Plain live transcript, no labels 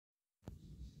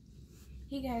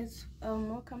Hey guys,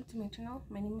 welcome to my channel.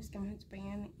 My name is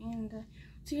Bayan, and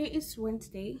today is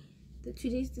Wednesday.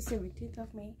 Today is the 17th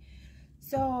of May.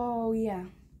 So yeah,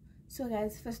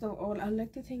 guys, first of all, I'd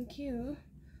like to thank you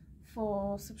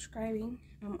for subscribing.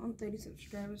 I'm on 30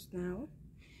 subscribers now,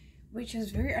 which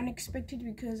is very unexpected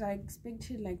because I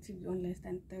expected to be on less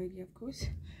than 30, of course.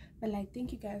 But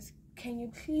thank you guys. Can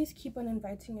you please keep on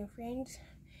inviting your friends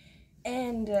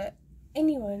and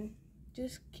anyone?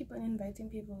 Just keep on inviting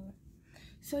people.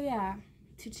 So yeah,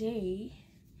 today,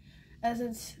 as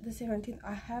it's the 17th,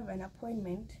 I have an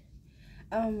appointment.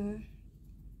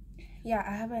 Yeah,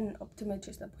 I have an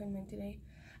optometrist appointment today.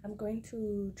 I'm going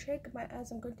to check my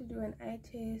eyes. I'm going to do an eye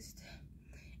test,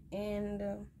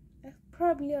 and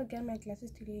probably I'll get my glasses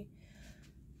today.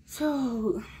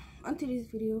 So on today's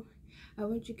video, I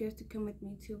want you guys to come with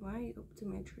me to my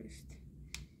optometrist.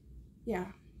 Yeah,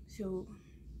 so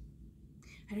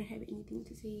I don't have anything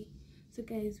to say. So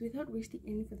guys, without wasting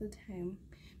any further time,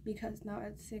 because now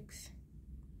at 6,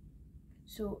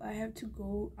 so I have to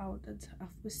go out at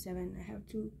 7:30. I have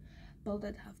to build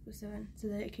at 7:30 so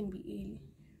that I can be early.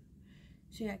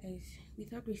 So yeah guys,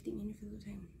 without wasting any further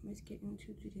time, let's get into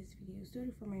today's video.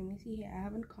 Sorry for my messy hair, I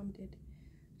haven't combed it.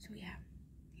 So yeah,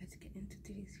 let's get into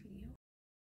today's video.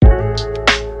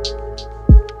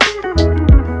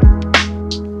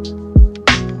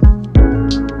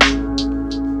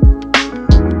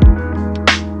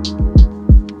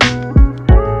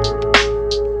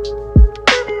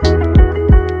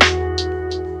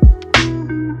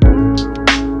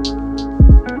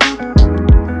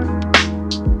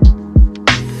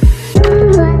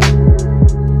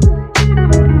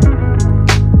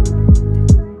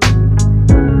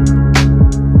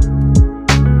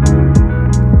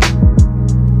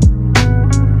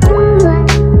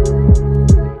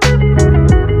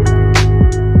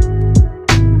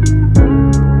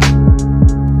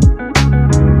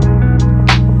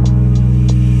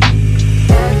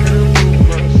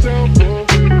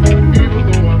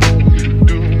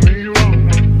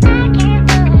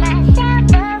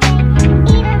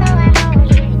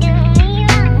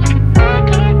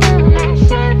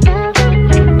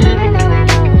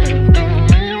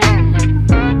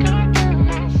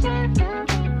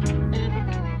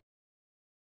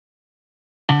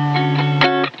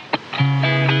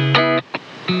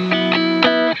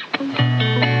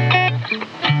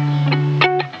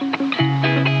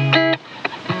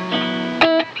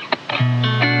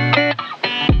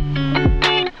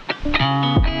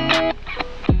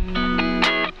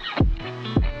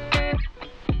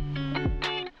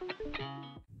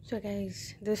 So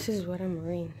guys, this is what I'm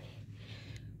wearing.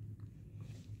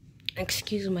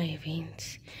 Excuse my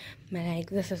veins, but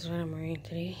this is what I'm wearing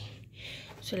today.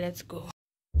 So let's go.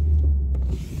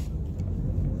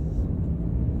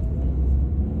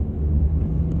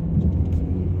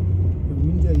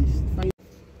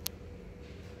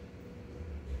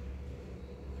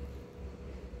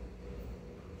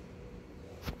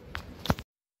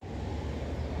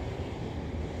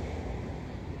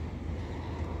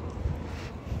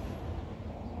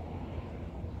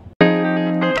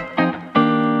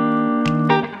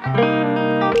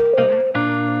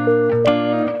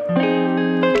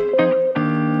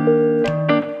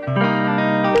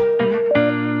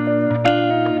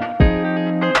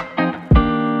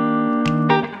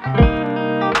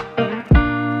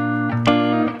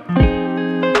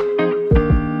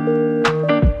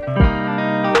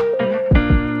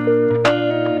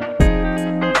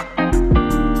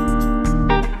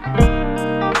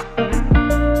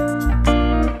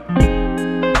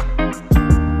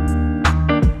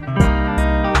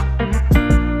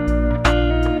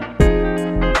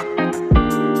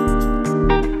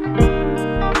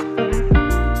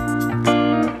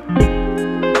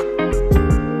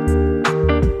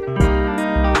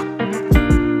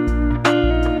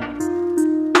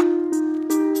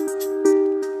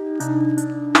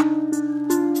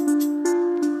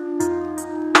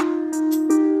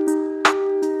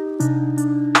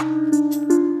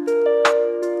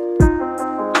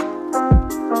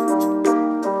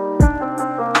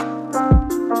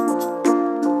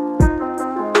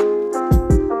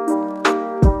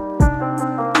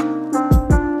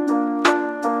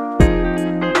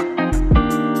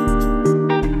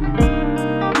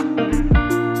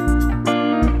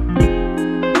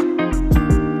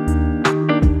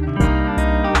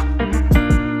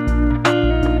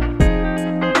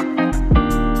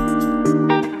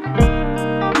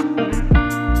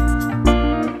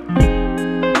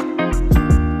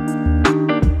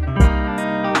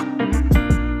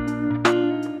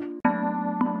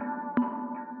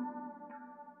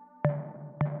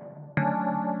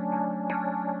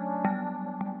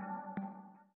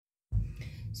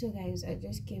 So guys, I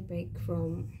just came back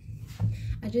from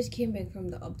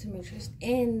the optometrist,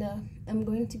 and I'm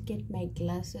going to get my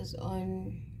glasses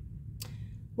on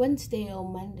Wednesday or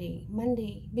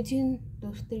Monday, between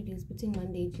those 3 days, between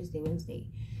Monday, Tuesday, Wednesday.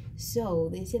 So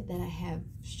they said that I have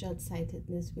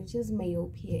short-sightedness, which is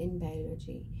myopia in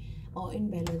biology or in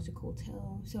biological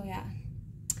terms. So yeah,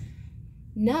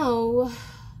 now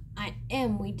I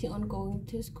am waiting on going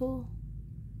to school,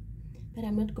 but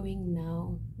I'm not going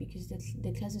now because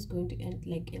the class is going to end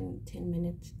like in 10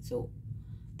 minutes. So,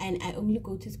 and I only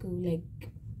go to school like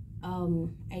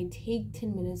I take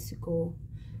 10 minutes to go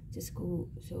to school,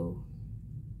 so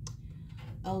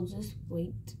I'll just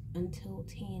wait until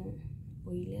 10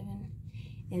 or 11,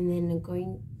 and then I'm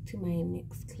going to my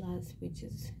next class, which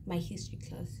is my history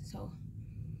class. So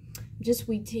I'm just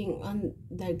waiting on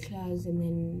that class, and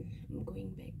then I'm going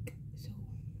back. So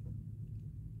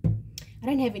I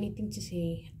don't have anything to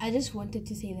say. I just wanted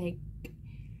to say, like,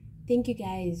 thank you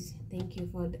guys, thank you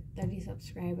for the 30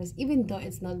 subscribers, even though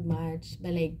it's not much,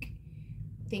 but like,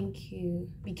 thank you,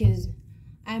 because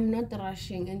I'm not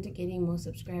rushing into getting more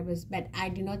subscribers, but I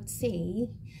do not say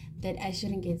that I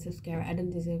shouldn't get subscribers. I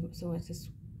don't deserve so much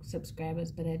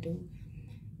subscribers, but I do.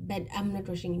 But I'm not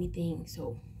rushing anything.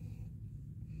 So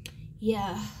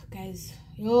yeah, guys,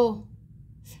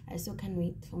 I still can't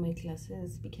wait for my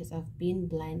classes because I've been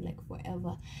blind like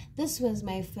forever. This was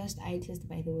my first eye test,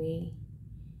 by the way,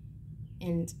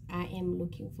 and I am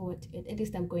looking forward to it. At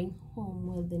least I'm going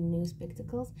home with the new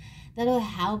spectacles that'll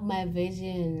help my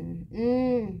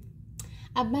vision.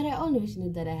 But I always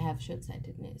knew that I have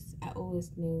short-sightedness. I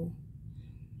always knew.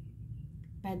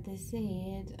 But they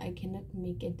said I cannot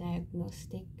make a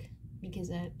diagnostic because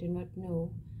I do not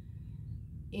know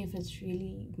if it's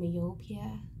really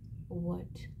myopia or what.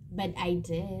 But I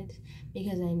did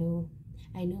because I know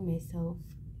myself.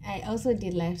 I also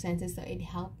did life sciences, so it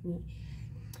helped me.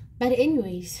 But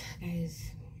anyways,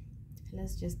 guys,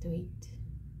 let's just wait.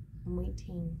 I'm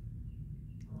waiting.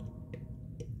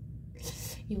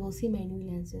 You will see my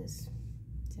new lenses.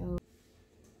 So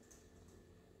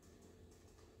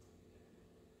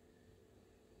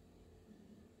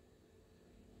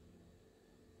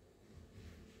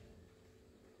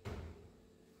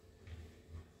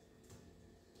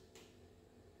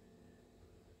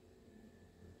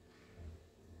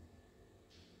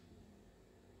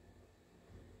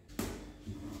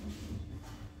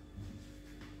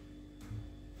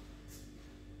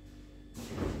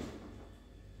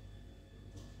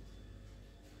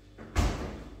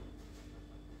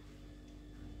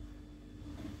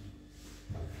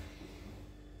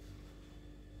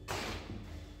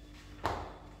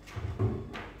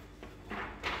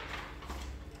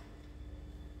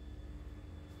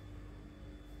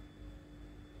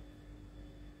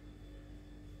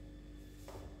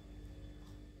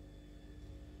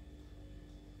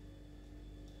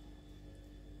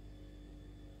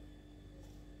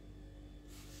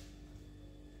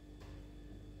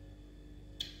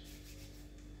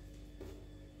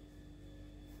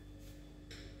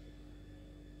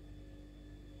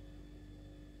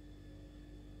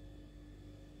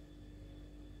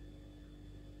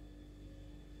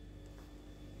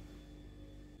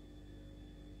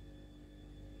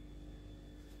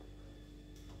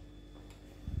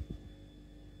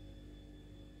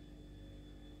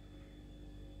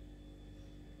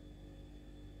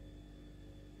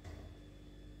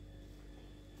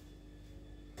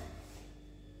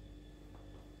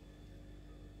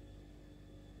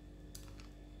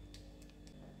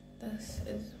this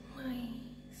is my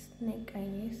snack,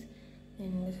 guys,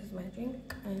 and this is my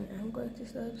drink, and I'm going to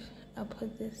start. I'll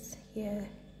put this here.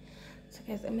 So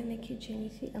guys, I'm in the kitchen. You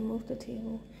see, I moved the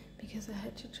table because I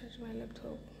had to charge my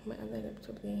other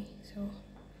laptop there. So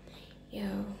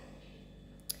yeah,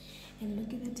 and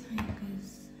look at the time,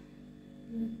 guys.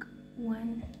 Look,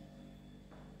 1,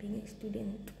 being a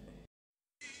student,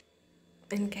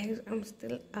 and guys, I'm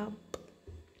still up.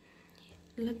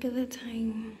 Look at the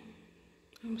time.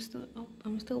 I'm still up.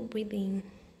 I'm still breathing.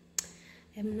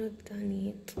 I'm not done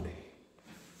yet.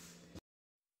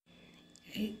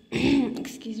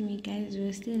 Excuse me, guys.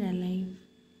 We're still alive.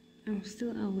 I'm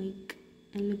still awake.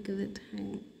 And look at the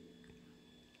time.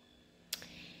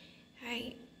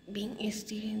 Hi, being a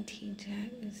student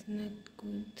teacher is not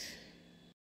good.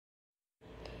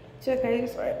 So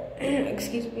guys,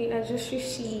 excuse me. I just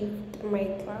received my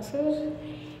glasses,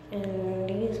 and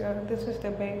this is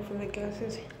the bag for the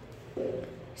glasses.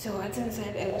 So what's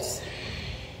inside is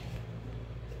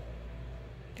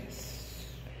this,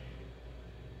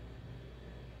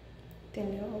 the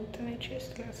new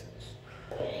optometrist glasses,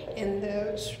 and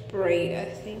the spray, I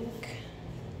think.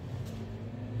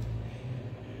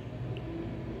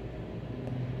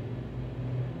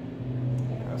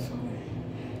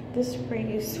 This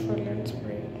spray is for lens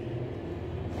spray.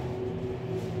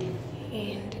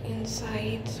 And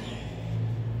inside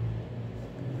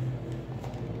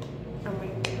are my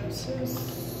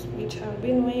glasses, which I've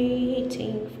been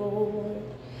waiting for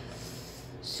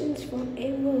since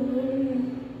forever.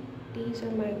 These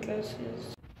are my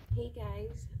glasses. Hey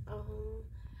guys,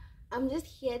 I'm just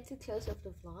here to close off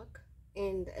the vlog,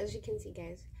 and as you can see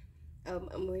guys,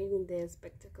 I'm wearing the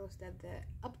spectacles that the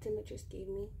optometrist gave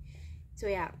me. So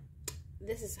yeah,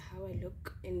 this is how I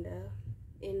look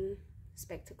in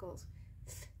spectacles.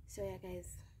 So yeah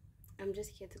guys, I'm just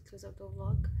here to close out the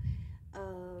vlog.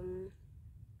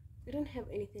 I don't have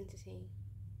anything to say,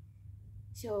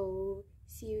 so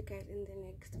see you guys in the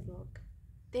next vlog.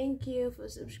 Thank you for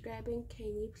subscribing. Can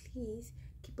you please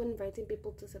keep on inviting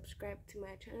people to subscribe to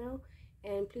my channel,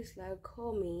 and please like,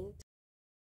 comment,